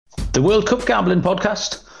The World Cup Gambling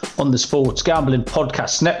Podcast on the Sports Gambling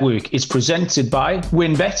Podcast Network is presented by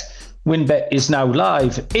WynnBET. WynnBET is now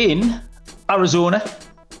live in Arizona,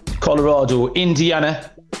 Colorado, Indiana,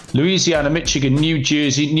 Louisiana, Michigan, New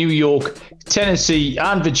Jersey, New York, Tennessee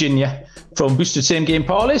and Virginia. From boosted same-game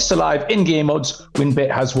parlays to live in-game odds, WynnBET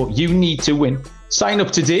has what you need to win. Sign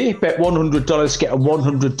up today, bet $100, get a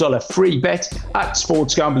 $100 free bet at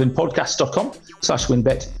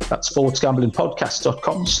sportsgamblingpodcast.com/WynnBET. That's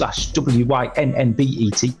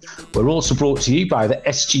sportsgamblingpodcast.com/WYNNBET. We're also brought to you by the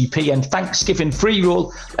SGPN Thanksgiving free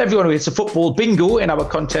roll. Everyone who hits a football bingo in our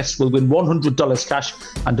contest will win $100 cash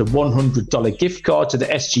and a $100 gift card to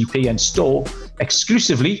the SGPN store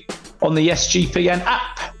exclusively on the SGPN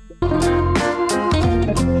app.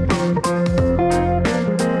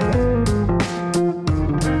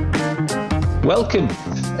 Welcome,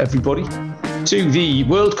 everybody, to the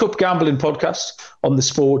World Cup Gambling Podcast on the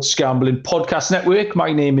Sports Gambling Podcast Network.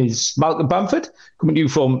 My name is Malcolm Bamford, coming to you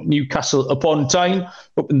from Newcastle upon Tyne,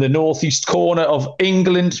 up in the northeast corner of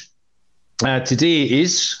England. Today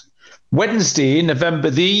is Wednesday, November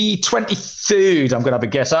the 23rd. I'm going to have a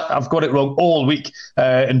guess. I've got it wrong all week,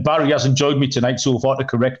 and Barry hasn't joined me tonight so far to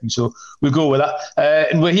correct me, so we'll go with that.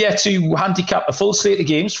 And we're here to handicap a full slate of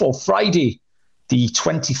games for Friday, the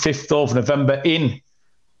 25th of November in,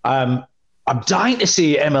 I'm dying to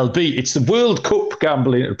say MLB. It's the World Cup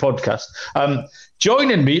Gambling Podcast.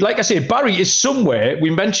 Joining me, like I say, Barry is somewhere. We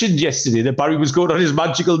mentioned yesterday that Barry was going on his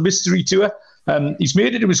magical mystery tour. He's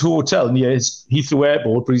made it to his hotel near Heathrow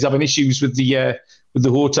Airport, but he's having issues with the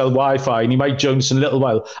hotel Wi-Fi, and he might join us in a little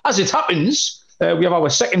while. As it happens, we have our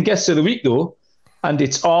second guest of the week, though, and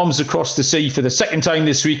it's Arms Across the Sea for the second time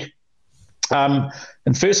this week.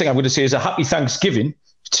 And first thing I'm going to say is a happy Thanksgiving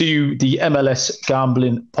to the MLS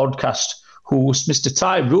Gambling Podcast host, Mr.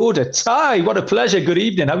 Ty Roeder. Ty, what a pleasure. Good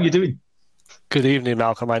evening. How are you doing? Good evening,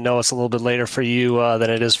 Malcolm. I know it's a little bit later for you than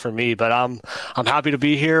it is for me, but I'm happy to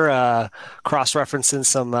be here, cross-referencing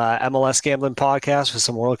some MLS gambling podcasts with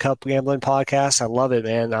some World Cup gambling podcasts. I love it,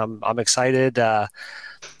 man. I'm excited. Get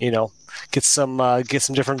some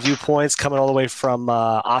different viewpoints coming all the way from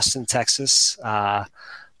Austin, Texas.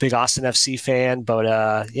 Big Austin FC fan, but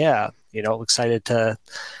excited to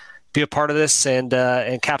be a part of this and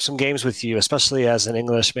cap some games with you, especially as an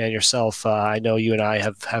English man yourself. I know you and I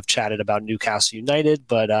have chatted about Newcastle United,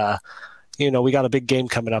 but we got a big game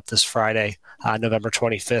coming up this Friday, November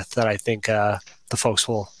 25th, that I think the folks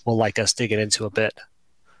will like us digging into a bit.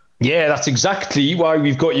 Yeah, that's exactly why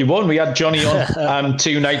we've got you on. We had Johnny on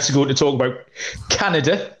 2 nights ago to talk about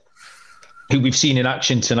Canada, who we've seen in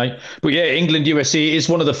action tonight. But yeah, England-USA is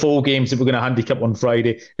one of the 4 games that we're going to handicap on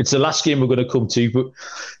Friday. It's the last game we're going to come to. But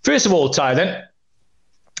first of all, Ty, then,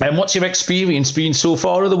 what's your experience been so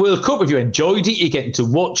far of the World Cup? Have you enjoyed it? Are you getting to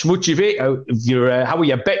watch much of it? How are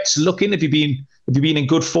your bets looking? Have you been in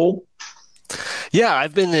good form? Yeah,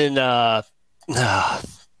 I've been in,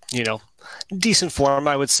 decent form,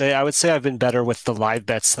 I would say. I would say I've been better with the live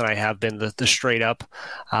bets than I have been the straight up.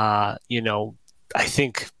 I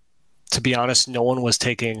think, to be honest, no one was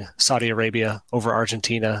taking Saudi Arabia over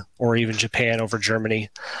Argentina or even Japan over Germany.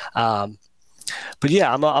 But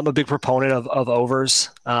yeah, I'm a big proponent of overs.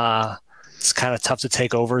 It's kind of tough to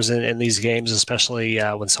take overs in these games, especially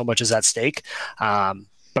when so much is at stake. But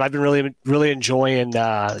I've been really, really enjoying,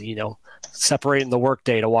 separating the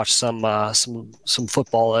workday to watch some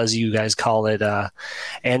football, as you guys call it,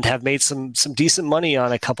 and have made some decent money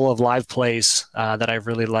on a couple of live plays that I've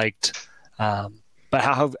really liked. But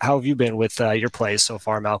how have you been with your plays so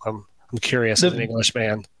far, Malcolm? I'm curious as an English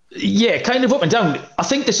man. Yeah, kind of up and down. I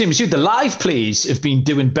think the same as you. The live plays have been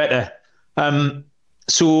doing better.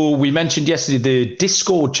 So we mentioned yesterday the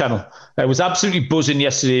Discord channel. It was absolutely buzzing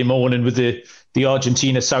yesterday morning with the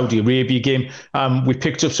Argentina-Saudi Arabia game. We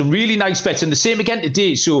picked up some really nice bets, and the same again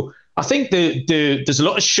today. So I think there's a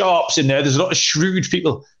lot of sharps in there. There's a lot of shrewd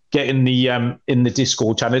people getting in the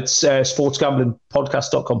Discord channel. It's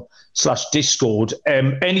sportsgamblingpodcast.com/Discord.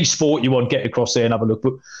 Any sport you want, get across there and have a look.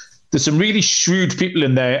 But there's some really shrewd people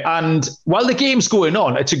in there. And while the game's going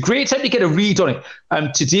on, it's a great time to get a read on it.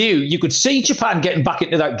 Today, you could see Japan getting back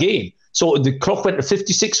into that game. So the clock went to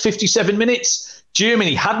 56, 57 minutes.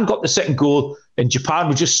 Germany hadn't got the second goal, and Japan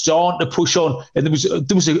were just starting to push on. And there was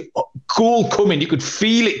a goal coming. You could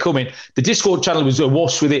feel it coming. The Discord channel was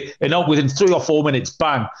awash with it, and within 3 or 4 minutes,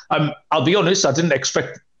 bang. I'll be honest, I didn't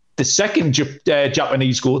expect the second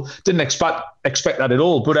Japanese goal. Didn't expect that at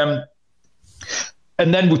all. But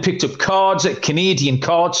and then we picked up cards. Canadian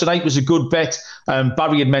cards tonight was a good bet.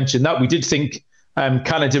 Barry had mentioned that. We did think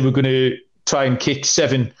Canada were going to try and kick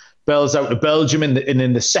 7 bells out of Belgium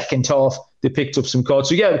in the second half. they picked up some cards.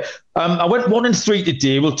 So yeah, I went 1-3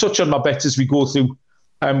 today. We'll touch on my bets as we go through.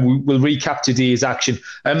 We'll recap today's action.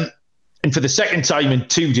 And for the second time in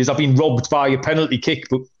 2 days, I've been robbed by a penalty kick.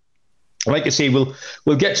 But like I say, we'll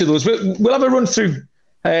get to those. We'll have a run through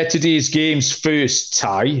today's games first,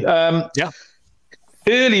 Ty.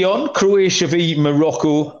 Early on, Croatia v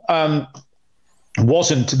Morocco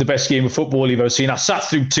wasn't the best game of football you've ever seen. I sat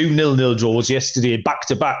through 2 0-0 draws yesterday, back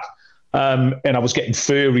to back, and I was getting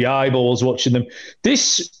furry eyeballs watching them.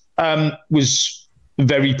 This was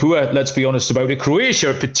very poor, let's be honest about it.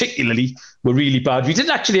 Croatia particularly were really bad. We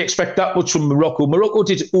didn't actually expect that much from Morocco. Morocco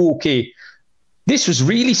did okay. This was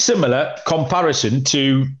really similar comparison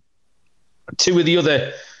to 2 of the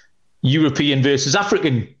other European versus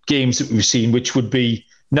African games that we've seen, which would be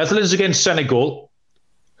Netherlands against Senegal.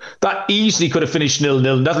 That easily could have finished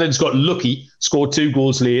 0-0. Netherlands got lucky, scored 2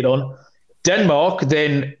 goals late on. Denmark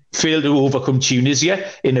then failed to overcome Tunisia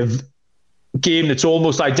in a game that's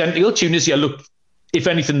almost identical. Tunisia looked, if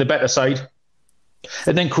anything, the better side.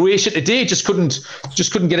 And then Croatia today just couldn't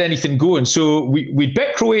get anything going. So we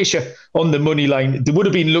bet Croatia on the money line. They would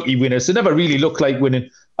have been lucky winners. They never really looked like winning.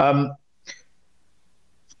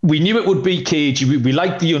 We knew it would be cagey. We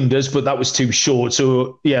liked the unders, but that was too short.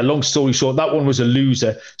 So, yeah, long story short, that one was a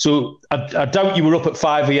loser. So I doubt you were up at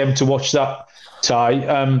 5 a.m. to watch that, Ty.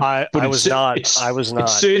 I was not. It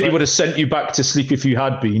certainly would have sent you back to sleep if you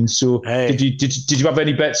had been. So hey, did you have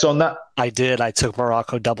any bets on that? I did. I took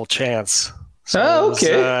Morocco double chance. So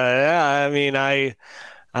okay. Yeah, I mean, I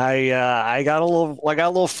got a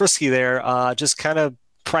little frisky there. Just kind of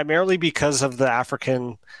primarily because of the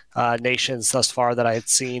African nations thus far that I had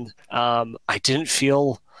seen. I didn't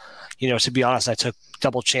feel, to be honest, I took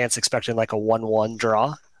double chance expecting like a 1-1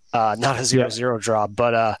 draw, not a 0-0 draw.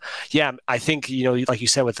 But yeah, I think, like you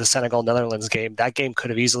said with the Senegal-Netherlands game, that game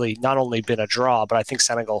could have easily not only been a draw, but I think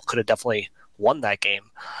Senegal could have definitely won that game.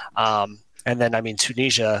 And then, I mean,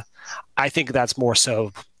 Tunisia, I think that's more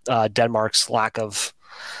so Denmark's lack of,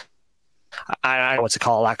 I don't know what to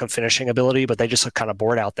call it, lack of finishing ability, but they just look kind of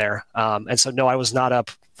bored out there. And so, no, I was not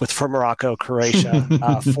up for Morocco, Croatia,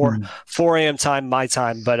 4 a.m. time, my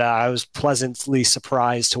time, but I was pleasantly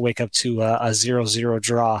surprised to wake up to a 0-0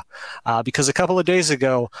 draw because a couple of days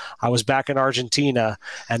ago, I was back in Argentina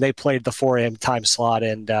and they played the 4 a.m. time slot,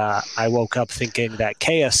 and I woke up thinking that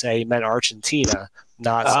KSA meant Argentina,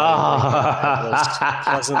 not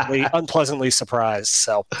I was unpleasantly surprised.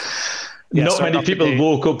 So, yeah, not many people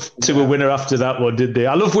woke up to a winner after that one, did they?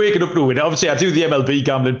 I love waking up to a winner. Obviously, I do the MLB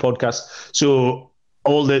gambling podcast, so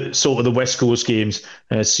all the sort of the West Coast games,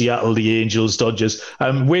 Seattle, the Angels, Dodgers,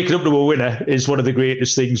 waking up to a winner is one of the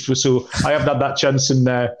greatest things. So I haven't had that chance in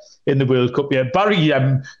the World Cup yet.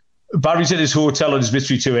 Barry's in his hotel on his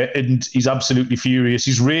mystery tour and he's absolutely furious.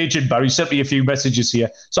 He's raging, Barry. He sent me a few messages here.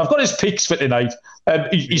 So I've got his picks for tonight.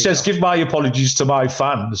 He says, give my apologies to my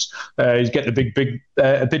fans. He's getting a bit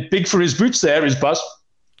big for his boots there, is Baz.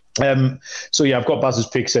 So yeah, I've got Baz's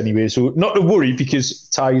picks anyway. So not to worry because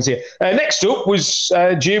Ty is here. Next up was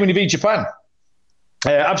Germany v Japan.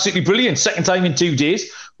 Absolutely brilliant. Second time in 2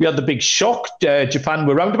 days. We had the big shock. Japan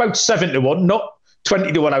were around about 7-1, not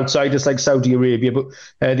 20-1 outsiders like Saudi Arabia, but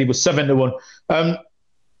they were 7-1.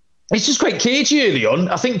 It's just quite cagey early on.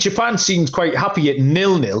 I think Japan seemed quite happy at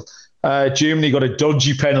 0-0. Germany got a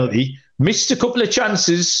dodgy penalty, missed a couple of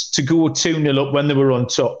chances to go 2-0 up when they were on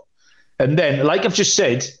top. And then, like I've just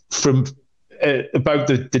said, from about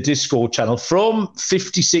the Discord channel, from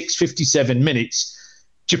 56, 57 minutes,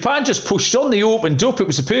 Japan just pushed on. They opened up. It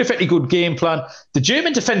was a perfectly good game plan. The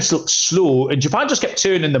German defence looked slow, and Japan just kept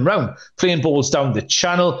turning them round, playing balls down the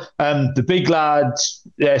channel. The big lad,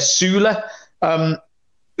 Sula,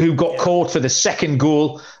 who got caught for the second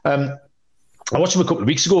goal. I watched him a couple of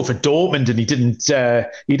weeks ago for Dortmund, and he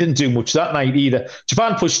didn't do much that night either.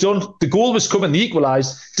 Japan pushed on. The goal was coming. They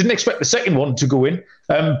equalised. Didn't expect the second one to go in,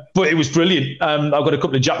 but it was brilliant. I've got a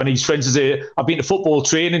couple of Japanese friends. I've been to football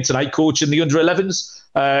training tonight, coaching the under-11s.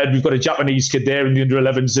 We've got a Japanese kid there in the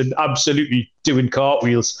under-11s and absolutely doing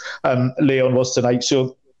cartwheels. Leon was tonight.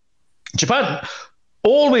 So Japan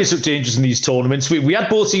always look dangerous in these tournaments. We had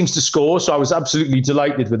both teams to score, so I was absolutely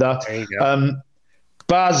delighted with that. There you go.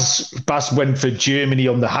 Baz went for Germany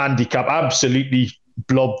on the handicap, absolutely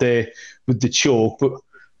blobbed there with the chalk. But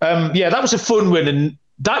yeah, that was a fun win. And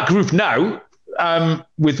that group now,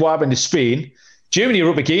 with what happened to Spain, Germany are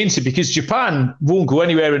up against it because Japan won't go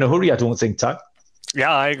anywhere in a hurry, I don't think, Ty.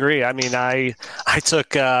 Yeah, I agree. I mean, I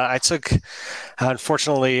took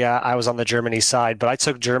unfortunately I was on the Germany side, but I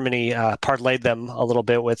took Germany, parlayed them a little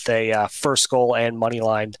bit with a first goal and money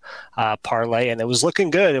line parlay, and it was looking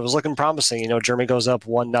good. It was looking promising. Germany goes up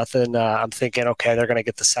 1-0. I'm thinking, okay, they're going to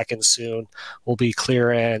get the second soon. We'll be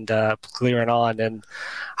clearing on, and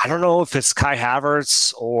I don't know if it's Kai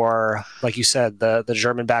Havertz or, like you said, the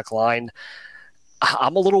German back line.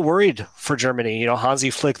 I'm a little worried for Germany.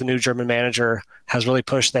 Hansi Flick, the new German manager, has really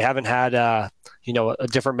pushed. They haven't had, a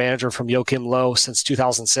different manager from Joachim Löw since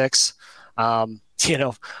 2006.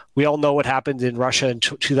 We all know what happened in Russia in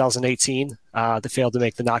 2018. They failed to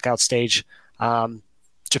make the knockout stage.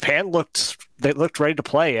 Japan looked ready to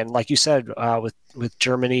play, and like you said, with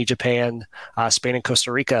Germany, Japan, Spain, and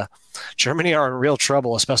Costa Rica, Germany are in real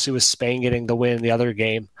trouble, especially with Spain getting the win in the other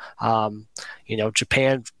game.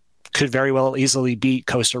 Japan could very well easily beat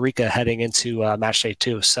Costa Rica heading into match day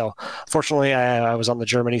 2. So fortunately, I was on the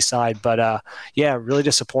Germany side, but really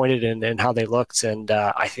disappointed in how they looked. And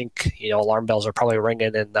I think, alarm bells are probably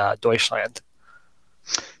ringing in Deutschland.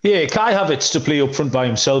 Yeah, Kai Havertz to play up front by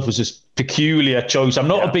himself was a peculiar choice. I'm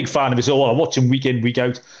not a big fan of his all. I watch him week in, week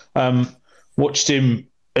out. Watched him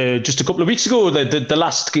just a couple of weeks ago, the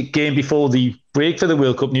last game before the break for the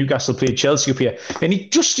World Cup. Newcastle played Chelsea up here, and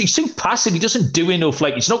he's too passive. He doesn't do enough.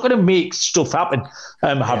 Like, he's not going to make stuff happen.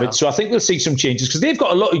 So I think we'll see some changes because they've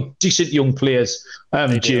got a lot of decent young players.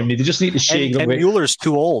 Germany, they just need to shake them. And Mueller's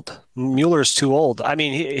too old. I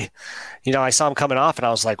mean, I saw him coming off, and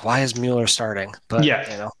I was like, why is Mueller starting? But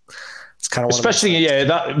it's kind of especially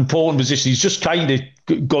that important position. He's just kind of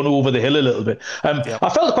gone over the hill a little bit. I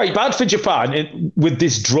felt quite bad for Japan with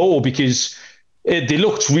this draw because they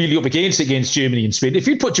looked really up against Germany and Spain. If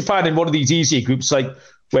you put Japan in one of these easier groups, like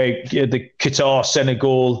where the Qatar,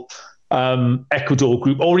 Senegal, Ecuador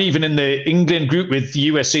group, or even in the England group with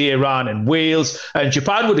USA, Iran, and Wales, and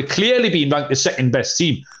Japan would have clearly been ranked the second best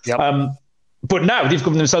team. Yep. But now they've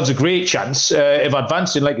given themselves a great chance of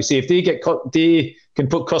advancing. Like I say, if they can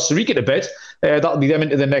put Costa Rica to bed, that'll be them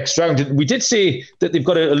into the next round. And we did say that they've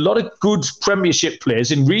got a lot of good Premiership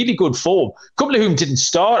players in really good form. A couple of whom didn't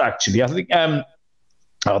start, actually. I think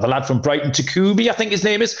the lad from Brighton, Takubi, I think his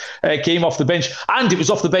name is, came off the bench. And it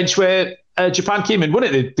was off the bench where Japan came in,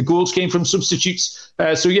 wasn't it? The goals came from substitutes.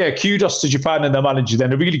 Kudos to Japan and their manager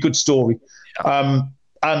then. A really good story and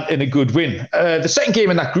a good win. The second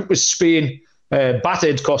game in that group was Spain.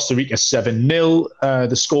 Battered Costa Rica 7-0.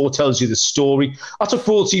 The score tells you the story. I took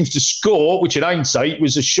both teams to score, which in hindsight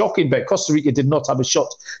was a shocking bet. Costa Rica did not have a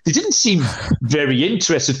shot. They didn't seem very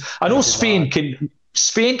interested. I know Spain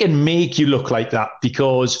can make you look like that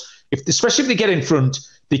because especially if they get in front,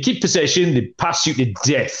 they keep possession, they pass you to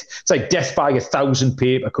death. It's like death by 1,000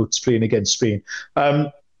 paper cuts playing against Spain.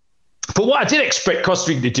 But what I did expect Costa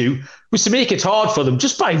Rica to do was to make it hard for them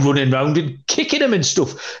just by running around and kicking them and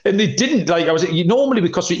stuff. And they didn't. Normally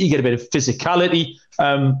with Costa Rica, you get a bit of physicality.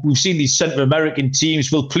 We've seen these Central American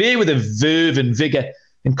teams will play with a verve and vigour.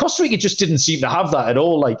 And Costa Rica just didn't seem to have that at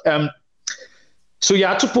all. I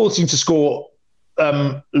took both teams to score.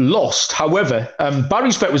 Lost. However,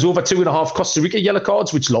 Barry's bet was over 2.5 Costa Rica yellow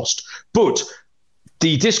cards, which lost. But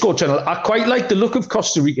the Discord channel, I quite like the look of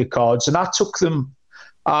Costa Rica cards, and I took them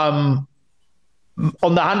on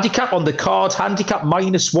the card handicap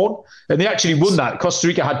 -1, and they actually won that. Costa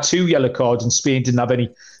Rica had 2 yellow cards and Spain didn't have any.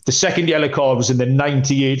 The second yellow card was in the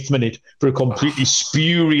 98th minute for a completely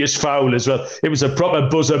spurious foul as well. It was a proper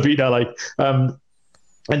buzzer beater,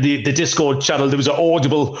 and the Discord channel, there was an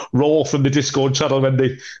audible roar from the Discord channel when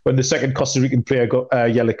the second Costa Rican player got a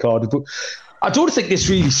yellow card. But I don't think this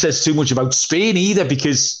really says too much about Spain either,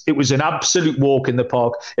 because it was an absolute walk in the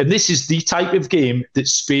park. And this is the type of game that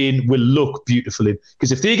Spain will look beautiful in.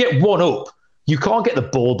 Because if they get one up, you can't get the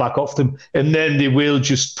ball back off them, and then they will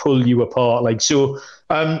just pull you apart.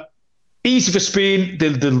 Easy for Spain.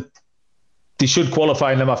 They should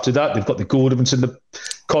qualify in them after that. They've got the Gordons and the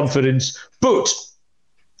confidence. But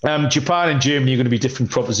Japan and Germany are going to be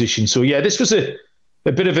different propositions. So this was a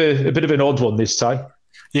bit of an odd one this time.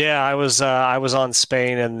 Yeah, I was on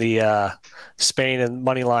Spain and the Spain and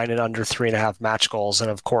money line and under 3.5 match goals, and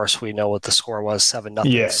of course we know what the score was, 7-0.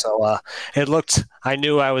 Yeah. So it looked. I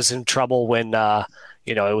knew I was in trouble when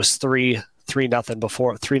it was 3-0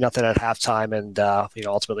 before 3-0 at halftime, and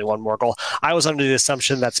ultimately one more goal. I was under the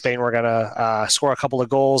assumption that Spain were going to score a couple of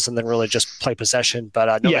goals and then really just play possession,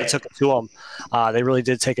 but nobody took it to them. They really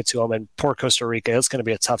did take it to them, and poor Costa Rica. It's going to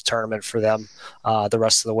be a tough tournament for them the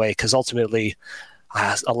rest of the way, because ultimately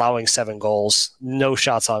allowing 7 goals, no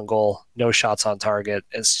shots on goal, no shots on target.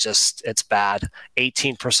 It's bad.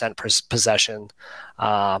 18% possession.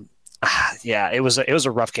 It was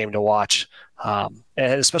a rough game to watch. And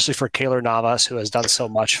especially for Keylor Navas, who has done so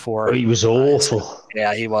much for. He was awful.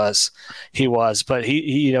 Yeah, he was. But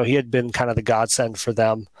he had been kind of the godsend for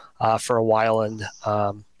them for a while. And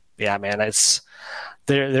yeah, man, it's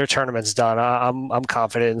their tournament's done. I'm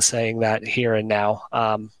confident in saying that here and now.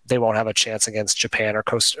 They won't have a chance against Japan or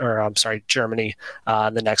Germany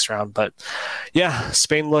in the next round. But yeah,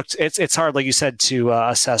 Spain looked. It's hard, like you said, to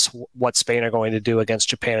assess what Spain are going to do against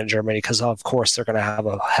Japan and Germany because of course they're going to have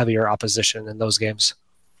a heavier opposition in those games.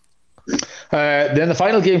 Then the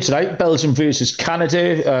final game tonight, Belgium versus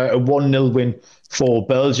Canada, a 1-0 win for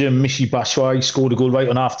Belgium. Michy Batshuayi scored a goal right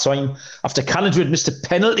on half-time. After Canada had missed a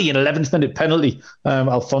penalty, an 11th minute penalty,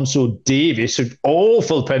 Alphonso Davies, an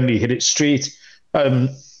awful penalty, hit it straight,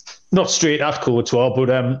 not straight at Courtois,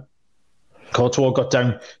 but Courtois got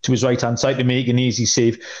down to his right-hand side to make an easy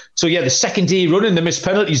save. So yeah, the second day running, the missed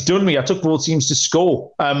penalties done me. I took both teams to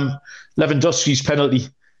score. Lewandowski's penalty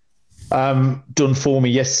done for me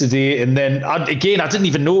yesterday, and then I didn't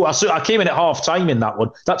even know. I came in at half time in that one.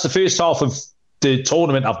 That's the first half of the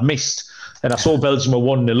tournament I've missed, and I saw Belgium were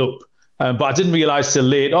 1-0 up, but I didn't realise till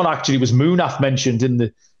late on. Actually, it was Munaf mentioned in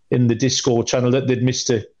the Discord channel that they'd missed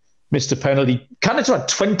a penalty. Canada had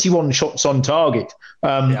 21 shots on target.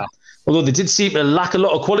 Although they did seem to lack a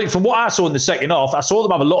lot of quality. From what I saw in the second half, I saw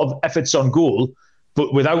them have a lot of efforts on goal,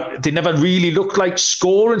 but they never really looked like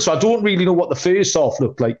scoring. So I don't really know what the first half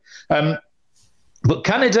looked like. But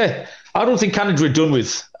Canada, I don't think Canada are done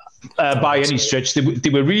with by any stretch. They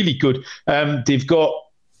were really good. They've got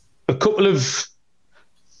a couple of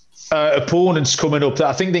opponents coming up that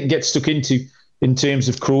I think they can get stuck into in terms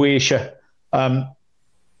of Croatia.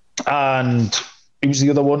 And who's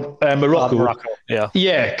the other one? Morocco.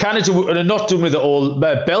 Yeah, Canada are not done with it all.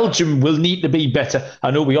 Belgium will need to be better.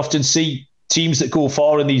 I know we often see teams that go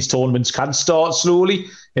far in these tournaments can start slowly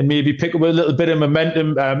and maybe pick up a little bit of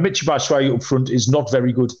momentum. Michy Batshuayi up front is not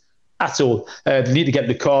very good at all. They need to get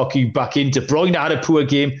Lukaku back in. De Bruyne had a poor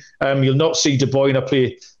game. You'll not see De Bruyne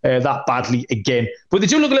play that badly again. But they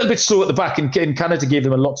do look a little bit slow at the back, and Canada gave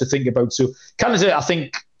them a lot to think about. So Canada, I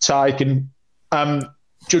think, Ty, can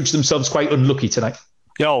judge themselves quite unlucky tonight.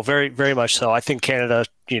 No, very, very much so. I think Canada,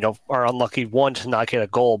 are unlucky, one, to not get a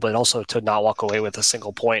goal, but also to not walk away with a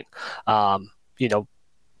single point. Like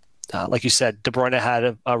you said, De Bruyne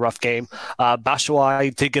had a rough game.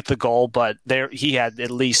 Batshuayi did get the goal, but he had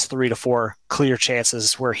at least 3 to 4 clear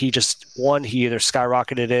chances where he either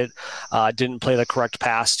skyrocketed it, didn't play the correct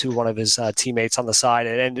pass to one of his teammates on the side,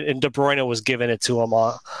 and De Bruyne was giving it to him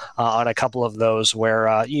on a couple of those where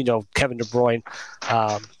Kevin De Bruyne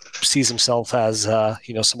sees himself as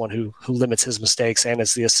someone who limits his mistakes and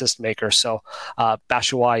is the assist maker. So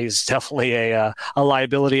Batshuayi is definitely a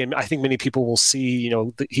liability, and I think many people will see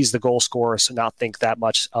he's the goal scorer, so not think that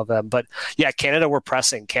much of him. But yeah, Canada were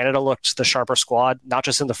pressing. Canada looked the sharper squad, not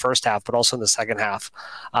just in the first half but also in the second half.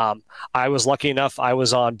 I was lucky enough, I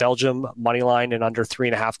was on Belgium money line and under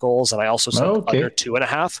 3.5 goals, and I also said under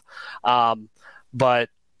 2.5. But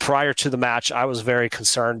prior to the match, I was very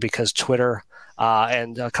concerned because Twitter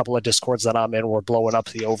and a couple of Discords that I'm in were blowing up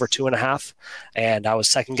the over 2.5, and I was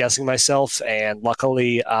second guessing myself. And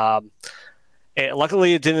luckily,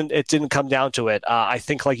 it didn't come down to it. I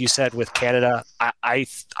think, like you said, with Canada, I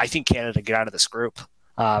think Canada get out of this group.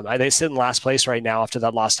 They sit in last place right now after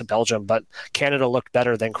that loss to Belgium, but Canada looked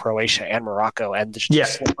better than Croatia and Morocco, and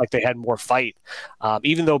just looked like they had more fight.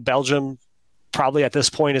 Even though Belgium probably at this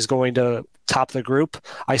point is going to top the group,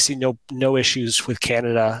 I see no issues with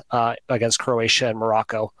Canada against Croatia and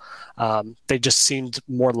Morocco. They just seemed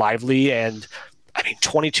more lively, and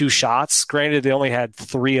 22 shots. Granted, they only had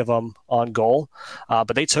 3 of them on goal,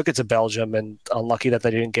 but they took it to Belgium, and unlucky that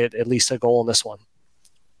they didn't get at least a goal in this one.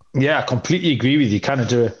 Yeah, I completely agree with you.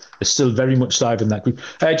 Canada is still very much live in that group.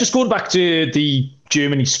 Just going back to the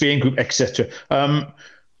Germany-Spain group, etc.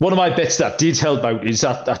 One of my bets that did help out is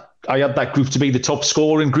that I had that group to be the top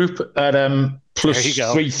scoring group at plus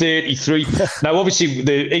 333. Now, obviously,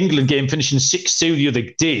 the England game finishing 6-2 the other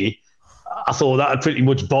day, I thought that had pretty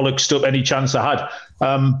much bollocksed up any chance I had.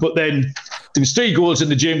 But then there was 3 goals in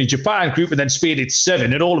the Germany-Japan group, and then Spain had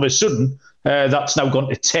 7, and all of a sudden, that's now gone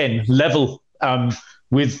to 10, level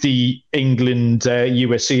with the England,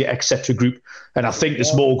 USA, etc. group. And I think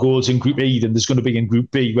there's more goals in Group E than there's going to be in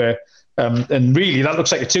Group B, where and really that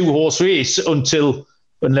looks like a 2-horse race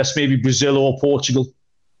unless maybe Brazil or Portugal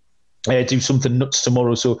do something nuts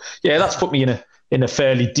tomorrow. So yeah, that's put me in a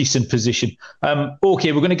fairly decent position.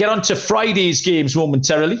 Okay, we're going to get on to Friday's games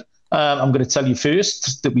momentarily. I'm going to tell you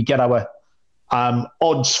first that we get our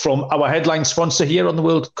odds from our headline sponsor here on the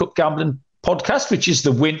World Cup Gambling Podcast, which is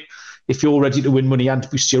the Win. If you're ready to win money and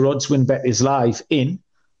boost your odds, WinBet is live in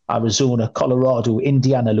Arizona, Colorado,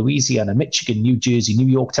 Indiana, Louisiana, Michigan, New Jersey, New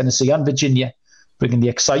York, Tennessee, and Virginia, bringing the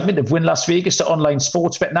excitement of Win Las Vegas to online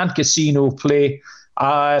sports betting and casino play.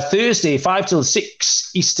 Thursday, 5 till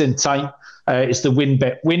 6 Eastern time is the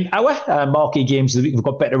WynnBET Win Hour. Marquee games of the week. We've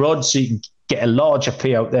got better odds, so you can get a larger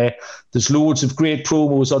payout there. There's loads of great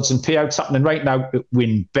promos, odds and payouts happening right now at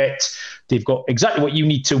WynnBET. They've got exactly what you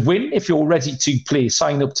need to win if you're ready to play.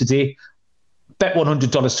 Sign up today. Bet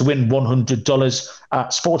 $100 to win $100 at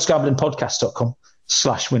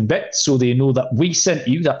sportsgamblingpodcast.com/WynnBET, so they know that we sent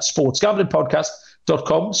you. That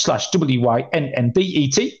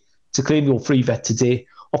sportsgamblingpodcast.com/WYNNBET to claim your free bet today.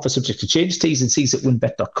 Offer subject to change. T's and C's at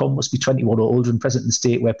wynnbet.com. Must be 21 or older and present in the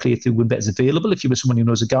state where play through WynnBET is available. If you are someone who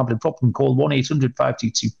knows a gambling problem, call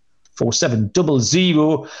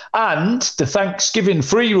 1-800-522-4700. And the Thanksgiving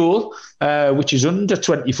free roll, which is under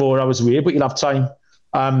 24 hours away, but you'll have time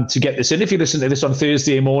to get this in if you listen to this on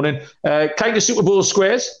Thursday morning. Kind of Super Bowl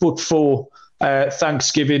squares, but for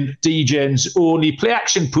Thanksgiving, DJs only. Play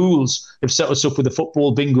Action Pools have set us up with a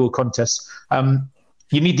football bingo contest.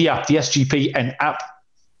 You need the app, the SGPN app.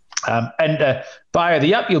 Enter via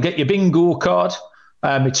the app, you'll get your bingo card.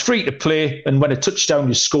 It's free to play, and when a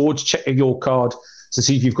touchdown is scored, check your card to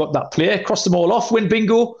see if you've got that player. Cross them all off, win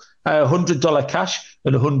bingo, $100 cash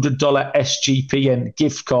and $100 SGPN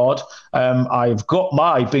gift card. I've got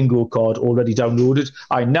my bingo card already downloaded.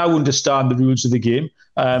 I now understand the rules of the game,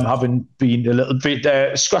 having been a little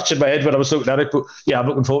bit scratching my head when I was looking at it. But yeah, I'm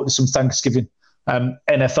looking forward to some Thanksgiving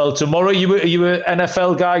NFL tomorrow. Are you an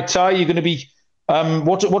NFL guy, Ty? You're going to be...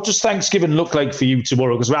 What does Thanksgiving look like for you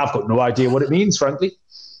tomorrow? Because I've got no idea what it means, frankly.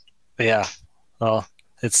 Yeah, well,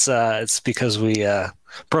 it's because we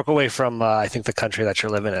broke away from I think the country that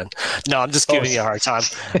you're living in. No, I'm just giving you a hard time.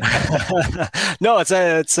 No, it's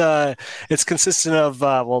consistent of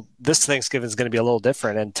this Thanksgiving is going to be a little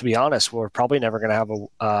different, and to be honest, we're probably never going to have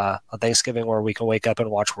a Thanksgiving where we can wake up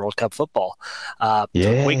and watch World Cup football.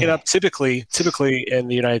 Waking up typically in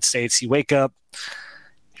the United States, you wake up,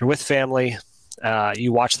 you're with family.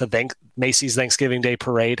 You watch the Macy's Thanksgiving Day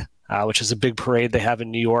Parade, which is a big parade they have in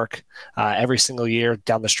New York every single year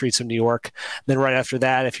down the streets of New York. Then right after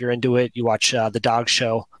that, if you're into it, you watch the dog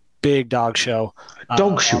show, big dog show.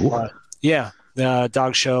 Dog show? The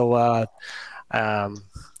dog show, K9,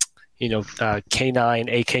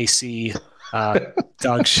 AKC,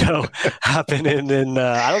 dog show happening in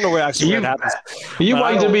I don't know where it happens. Are you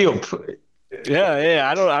winding me up? Yeah.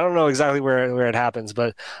 I don't know exactly where it happens,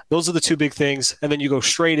 but those are the two big things. And then you go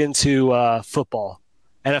straight into football,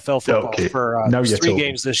 NFL football for 3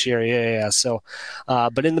 games this year. Yeah. So,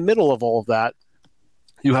 but in the middle of all of that,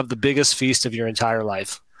 you have the biggest feast of your entire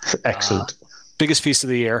life. Excellent. Biggest feast of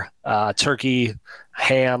the year. Turkey,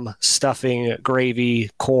 ham, stuffing,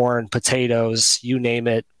 gravy, corn, potatoes, you name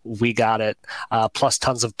it, we got it, plus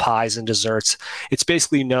tons of pies and desserts. It's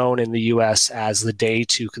basically known in the U.S. as the day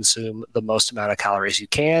to consume the most amount of calories you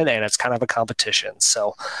can, and it's kind of a competition.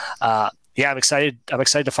 So, I'm excited. I'm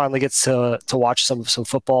excited to finally get to watch some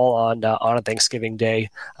football on a Thanksgiving Day.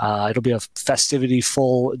 It'll be a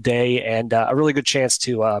festivity-full day and a really good chance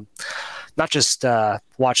to not just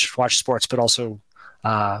watch sports, but also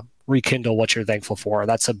rekindle what you're thankful for.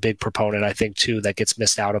 That's a big proponent, I think, too, that gets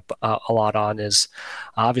missed out a lot on is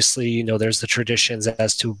obviously, there's the traditions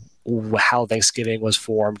as to how Thanksgiving was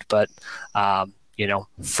formed. But,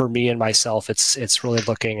 for me and myself, it's really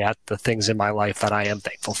looking at the things in my life that I am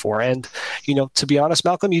thankful for. And, to be honest,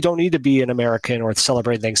 Malcolm, you don't need to be an American or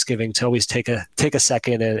celebrate Thanksgiving to always take a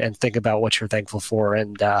second and think about what you're thankful for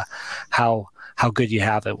and how good you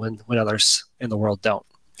have it when others in the world don't.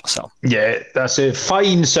 So yeah, that's a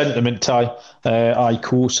fine sentiment, Ty. I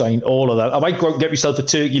co-sign all of that. I might go out and get myself a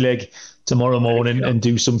turkey leg tomorrow morning and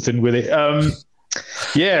do something with it. I'm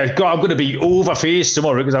going to be overfaced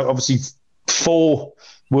tomorrow because obviously 4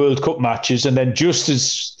 World Cup matches, and then just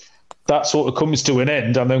as that sort of comes to an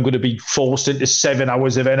end, I'm then going to be forced into 7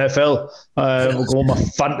 hours of NFL. We'll go on my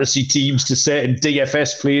fantasy teams to set and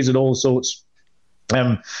DFS plays and all sorts.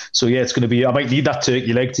 It's going to be. I might need that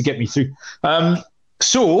turkey leg to get me through.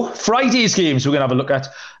 So, Friday's games we're going to have a look at.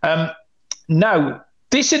 Now,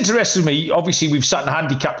 this interested me. Obviously, we've sat and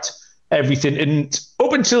handicapped everything. And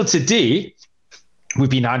up until today, we've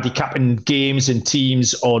been handicapping games and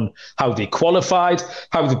teams on how they qualified,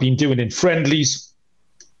 how they've been doing in friendlies,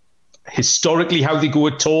 historically, how they go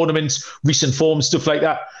at tournaments, recent form, stuff like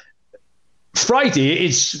that. Friday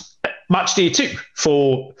is match day 2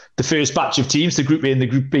 for the first batch of teams, the Group A and the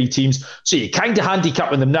Group B teams. So you're kind of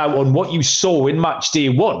handicapping them now on what you saw in match day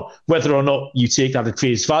 1, whether or not you take that at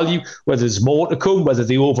face value, whether there's more to come, whether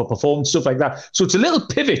they overperform, stuff like that. So it's a little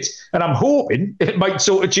pivot, and I'm hoping it might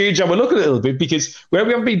sort of change how we look a little bit, because where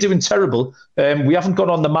we haven't been doing terrible, we haven't gone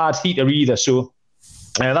on the mad heater either. So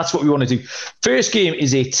that's what we want to do. First game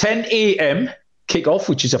is a 10 a.m. kickoff,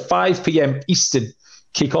 which is a 5 p.m. Eastern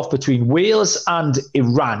kickoff between Wales and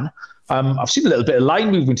Iran. I've seen a little bit of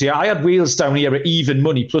line movement here. I had Wales down here at even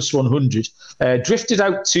money, plus 100. Drifted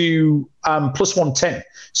out to plus 110.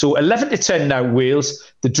 So 11-10 now,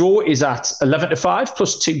 Wales. The draw is at 11-5,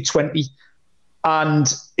 plus 220.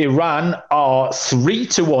 And Iran are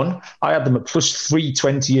 3-1. I had them at plus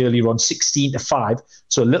 320 earlier on, 16-5.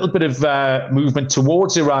 So a little bit of movement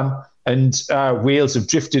towards Iran, and Wales have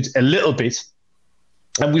drifted a little bit.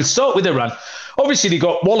 And we'll start with Iran. Obviously, they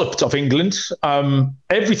got walloped off England.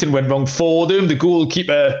 Everything went wrong for them. The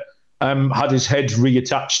goalkeeper had his head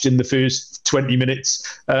reattached in the first 20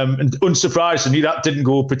 minutes. And unsurprisingly, that didn't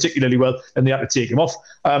go particularly well, and they had to take him off.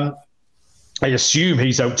 I assume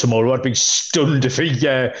he's out tomorrow. I'd be stunned if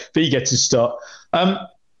he gets to start. I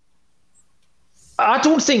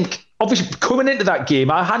don't think, obviously, coming into that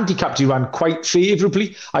game, I handicapped Iran quite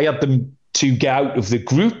favourably. I had them to get out of the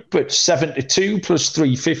group at 7-2 plus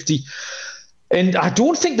 350. And I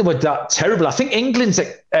don't think they were that terrible. I think England's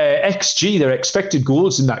XG, their expected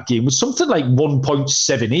goals in that game, was something like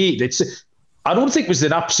 1.78. I don't think it was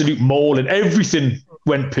an absolute maul, and everything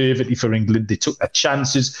went perfectly for England. They took their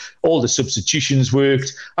chances. All the substitutions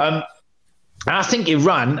worked. I think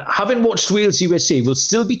Iran, having watched Wales USA, will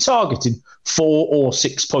still be targeting 4 or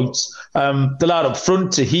 6 points. The lad up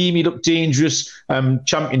front, Tahimi, looked dangerous.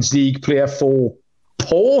 Champions League player for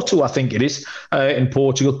Porto, I think it is, in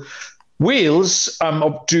Portugal. Wales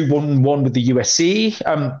drew 1-1 with the USA.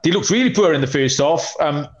 They looked really poor in the first half.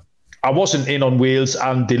 I wasn't in on Wales,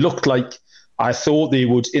 and they looked like I thought they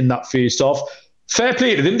would in that first half. Fair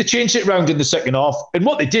play to them. They changed it around in the second half. And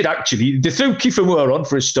what they did, actually, they threw Kiefer Moore on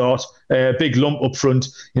for a start, a big lump up front,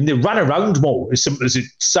 and they ran around more, as simple as it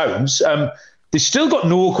sounds. They still got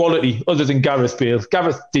no quality other than Gareth Bale.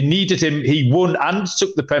 Gareth, they needed him. He won and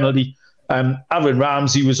took the penalty. Aaron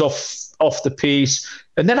Ramsey was off the pace.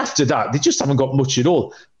 And then after that, they just haven't got much at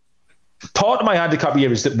all. Part of my handicap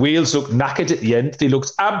here is that Wales looked knackered at the end. They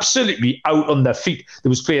looked absolutely out on their feet. There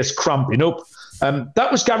was players cramping up.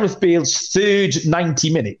 That was Gareth Bale's third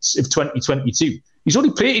 90 minutes of 2022.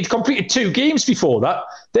 He'd completed 2 games before that.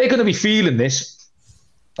 They're going to be feeling this.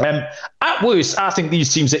 At worst, I think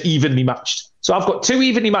these teams are evenly matched. So I've got 2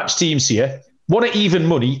 evenly matched teams here, one at even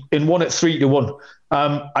money and one at 3-1.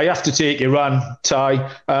 I have to take Iran,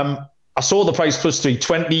 Ty. I saw the price plus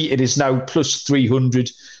 320. It is now plus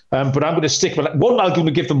 300. But I'm going to stick with one. I'm going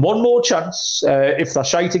to give them one more chance. If they're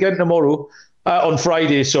shite again tomorrow, on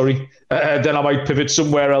Friday, then I might pivot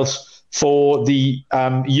somewhere else for the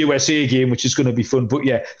USA game, which is going to be fun. But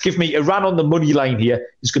yeah, give me Iran on the money line here.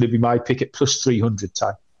 Is going to be my pick at plus 300,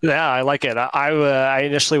 Ty. Yeah, I like it. I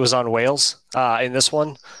initially was on Wales in this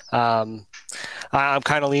one. I'm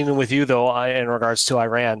kind of leaning with you, though, in regards to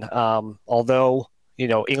Iran. Although,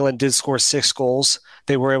 England did score 6 goals,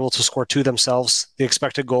 they were able to score 2 themselves. The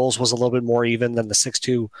expected goals was a little bit more even than the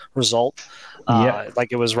 6-2 result.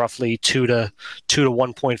 Like it was roughly 2 to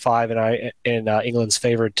 1.5 in England's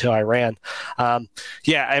favor to Iran.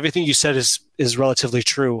 Everything you said is relatively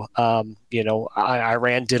true.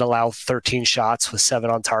 Iran did allow 13 shots with 7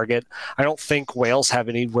 on target. I don't think Wales have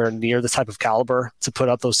anywhere near the type of caliber to put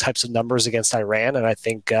up those types of numbers against Iran. And I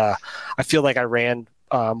think I feel like Iran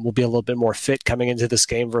will be a little bit more fit coming into this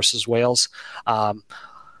game versus Wales.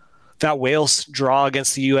 That Wales draw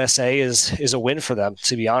against the USA is a win for them,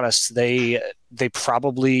 to be honest. They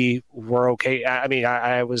probably were okay. I mean,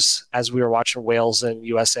 I was, as we were watching Wales and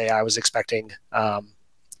USA, I was expecting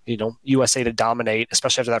USA to dominate,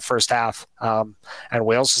 especially after that first half. And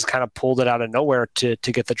Wales has kind of pulled it out of nowhere to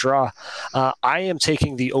get the draw. I am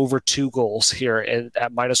taking the over 2 goals here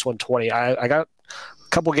at minus 120. I got a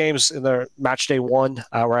couple games in the match day 1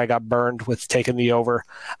 where I got burned with taking the over.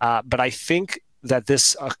 But I think that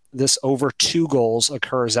this over 2 goals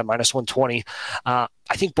occurs at minus 120. I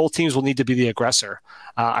think both teams will need to be the aggressor.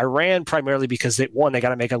 Iran primarily because they got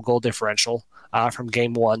to make up goal differential from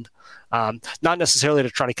game 1. Not necessarily to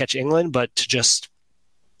try to catch England, but to just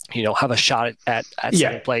have a shot at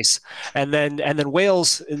second place. And then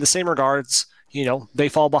Wales, in the same regards, they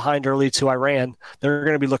fall behind early to Iran. They're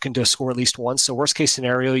going to be looking to score at least 1. So worst case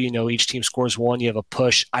scenario, each team scores 1. You have a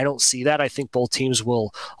push. I don't see that. I think both teams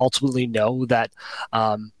will ultimately know that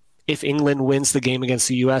if England wins the game against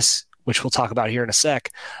the U.S., which we'll talk about here in a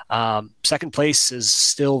sec. Second place is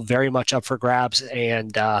still very much up for grabs.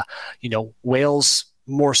 And, Wales,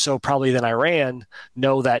 more so probably than Iran,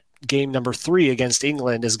 know that game number 3 against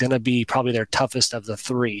England is going to be probably their toughest of the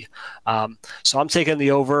 3. So I'm taking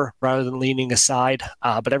the over rather than leaning aside.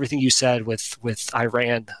 But everything you said with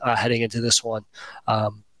Iran heading into this one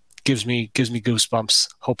gives me goosebumps,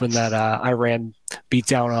 hoping that Iran beat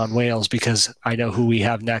down on Wales, because I know who we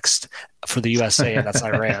have next for the USA, and that's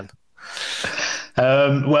Iran.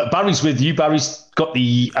 Well, Barry's with you. Barry's got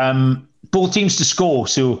the both teams to score,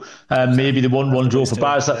 so maybe the 1-1 draw for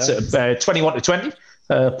Barry's. That's at 21-20.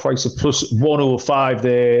 Price of plus 105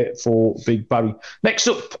 there for Big Barry. Next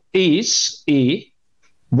up is a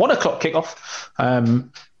 1 o'clock kickoff.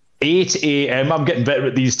 8 a.m. I'm getting better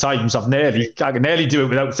at these times. I can nearly do it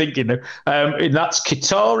without thinking. And that's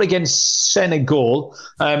Qatar against Senegal.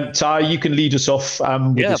 Ty, you can lead us off.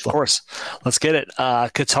 Yeah, of course. Let's get it.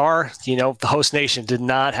 Qatar, the host nation, did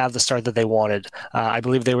not have the start that they wanted. I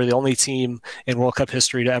believe they were the only team in World Cup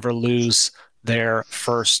history to ever lose their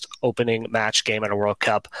first opening match game at a World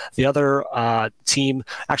Cup. The other team,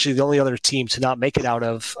 actually the only other team to not make it out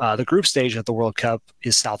of the group stage at the World Cup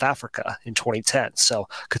is South Africa in 2010. So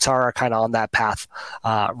Qatar are kind of on that path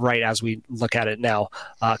right as we look at it now.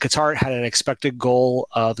 Qatar had an expected goal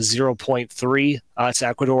of 0.3 to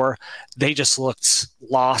Ecuador. They just looked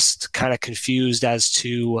lost, kind of confused as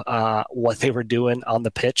to what they were doing on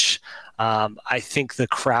the pitch. I think the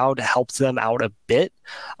crowd helped them out a bit.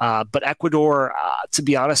 But Ecuador, to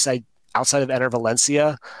be honest, outside of Enner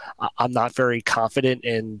Valencia, I'm not very confident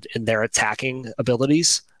in their attacking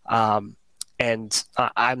abilities. And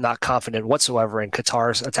I'm not confident whatsoever in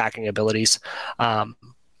Qatar's attacking abilities.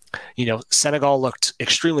 Senegal looked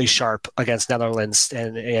extremely sharp against Netherlands.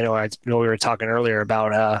 And, I know we were talking earlier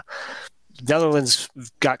about Netherlands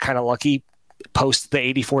got kind of lucky post the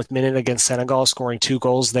 84th minute against Senegal, scoring 2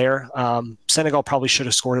 goals there. Senegal probably should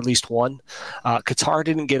have scored at least 1. Qatar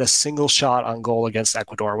didn't get a single shot on goal against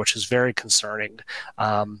Ecuador, which is very concerning.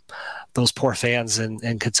 Those poor fans in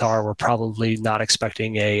Qatar were probably not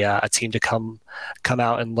expecting a team to come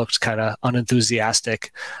out and looked kind of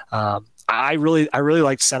unenthusiastic. I really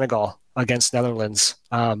liked Senegal against Netherlands,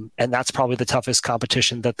 and that's probably the toughest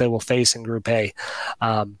competition that they will face in Group A.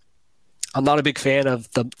 I'm not a big fan of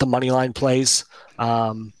the money line plays,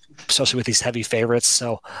 especially with these heavy favorites.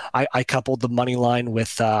 So I coupled the money line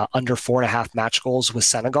with under 4.5 match goals with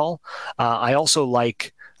Senegal. I also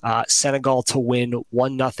like Senegal to win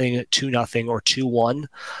 1-0, 2-0, or 2-1.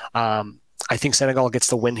 I think Senegal gets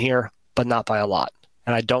the win here, but not by a lot.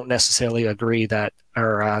 And I don't necessarily agree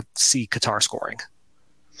see Qatar scoring.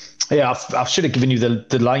 Yeah, I should have given you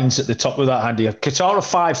the lines at the top of that, Andy. Qatar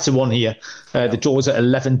are 5-1 here. The draws at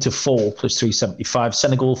 11-4 plus 375.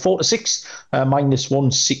 Senegal 4-6 minus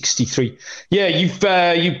 163. Yeah, you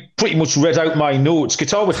pretty much read out my notes.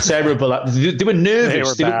 Qatar were terrible. They were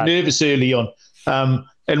nervous. They looked nervous early on.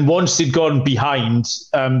 And once they'd gone behind,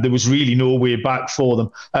 there was really no way back for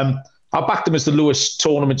them. I backed them as the lowest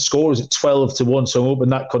tournament scorers at 12-1, so I'm hoping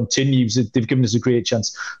that continues. They've given us a great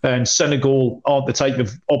chance. And Senegal aren't the type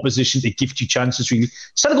of opposition to gift you chances, really.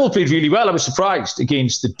 Senegal played really well. I was surprised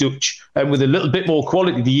against the Dutch. And with a little bit more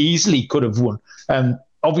quality, they easily could have won.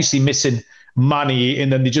 Obviously missing Mane,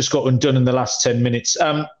 and then they just got undone in the last 10 minutes.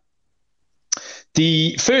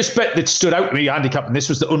 The first bet that stood out to me, handicapping this,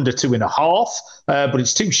 was the under 2.5, but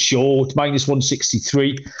it's too short, minus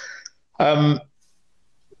 163.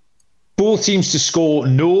 Both teams to score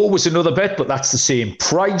no was another bet, but that's the same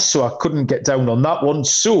price, so I couldn't get down on that one.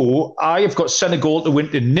 So I have got Senegal to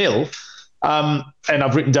win to 0, and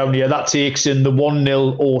I've written down here that takes in the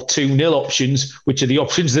 1-0 or 2-0 options, which are the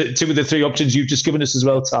options that 2 of the 3 options you've just given us as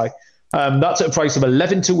well, Ty. That's at a price of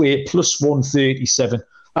 11-8 plus 137.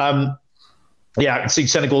 Yeah, I can see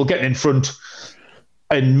Senegal getting in front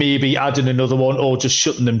and maybe adding another one or just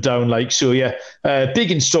shutting them down.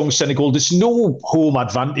 Big and strong Senegal. There's no home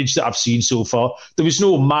advantage that I've seen so far. There was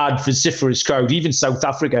no mad, vociferous crowd. Even South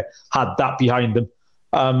Africa had that behind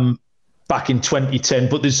them back in 2010.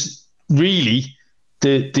 But there's really,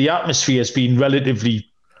 the atmosphere has been relatively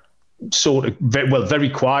very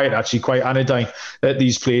quiet, actually, quite anodyne at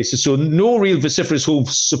these places. So no real vociferous home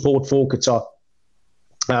support for Qatar.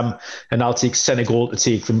 And I'll take Senegal to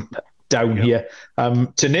take them down here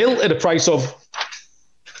to 0 at a price of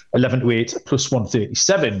 11-8 plus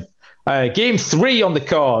 137. Game 3 on the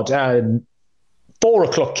card, 4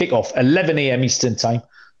 o'clock kickoff, 11 a.m. Eastern time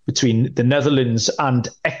between the Netherlands and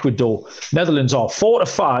Ecuador. Netherlands are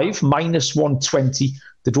 4-5 minus 120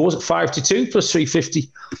 The draw's at 5-2 plus 350.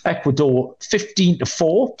 Ecuador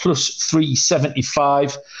 15-4 plus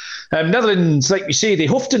 375. Netherlands, like we say, they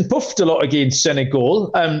huffed and puffed a lot against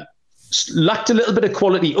Senegal. Lacked a little bit of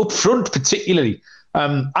quality up front, particularly.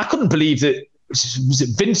 I couldn't believe that. Was it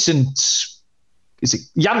Vincent? Is it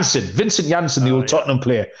Janssen? Vincent Janssen, the old Tottenham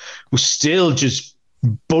player, was still just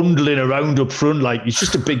bundling around up front like he's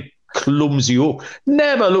just a big clumsy hook.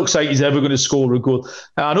 Never looks like he's ever going to score a goal.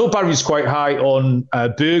 I know Barry's quite high on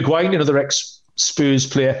Bergwijn, another ex-Spurs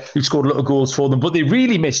player who scored a lot of goals for them, but they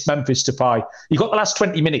really missed Memphis Depay. He got the last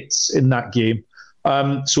 20 minutes in that game,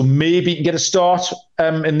 so maybe he can get a start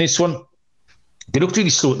in this one. They looked really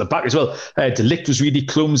slow at the back as well. De Ligt was really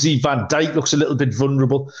clumsy. Van Dijk looks a little bit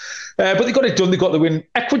vulnerable. But they got it done. They got the win.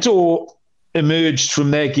 Ecuador emerged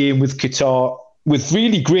from their game with Qatar with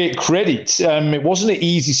really great credit. It wasn't an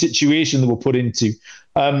easy situation they were put into.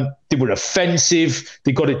 They were offensive.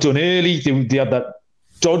 They got it done early. They had that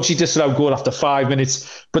dodgy disallowed goal after 5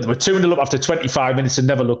 minutes, but they were 2-0 up after 25 minutes and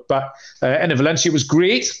never looked back. Enner Valencia was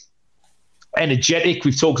great, energetic.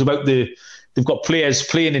 We've talked about they've got players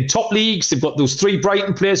playing in top leagues. They've got those 3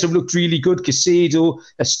 Brighton players who've looked really good, Caicedo,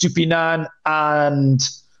 Estupiñán, and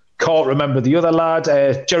can't remember the other lad,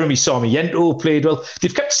 Jeremy Sarmiento played well.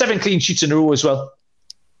 They've kept 7 clean sheets in a row as well.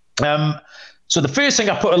 So the first thing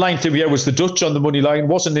I put a line through here was the Dutch on the money line.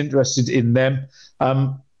 Wasn't interested in them.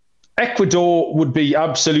 Ecuador would be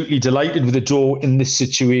absolutely delighted with a draw in this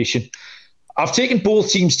situation. I've taken both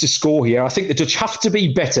teams to score here. I think the Dutch have to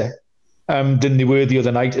be better than they were the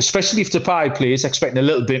other night, especially if Depay plays, expecting a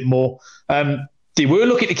little bit more. They were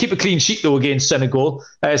looking to keep a clean sheet, though, against Senegal.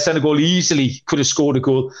 Senegal easily could have scored a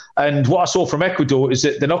goal. And what I saw from Ecuador is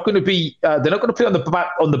that they're not going to play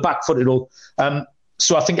on the back foot at all.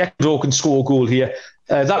 So I think Ecuador can score a goal here.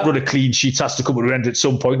 That run of clean sheets has to come to an end at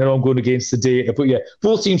some point. I know I'm going against the data. But yeah,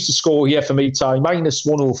 both teams to score here for me, Ty. Minus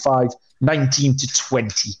 105,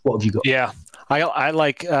 19-20. What have you got? Yeah, I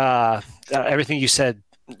like everything you said.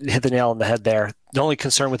 Hit the nail on the head there. The only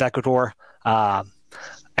concern with Ecuador,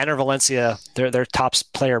 Enner Valencia, their top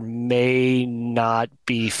player may not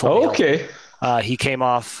be fully okay. He came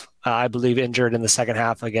off, I believe, injured in the second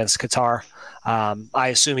half against Qatar. I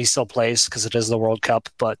assume he still plays because it is the World Cup,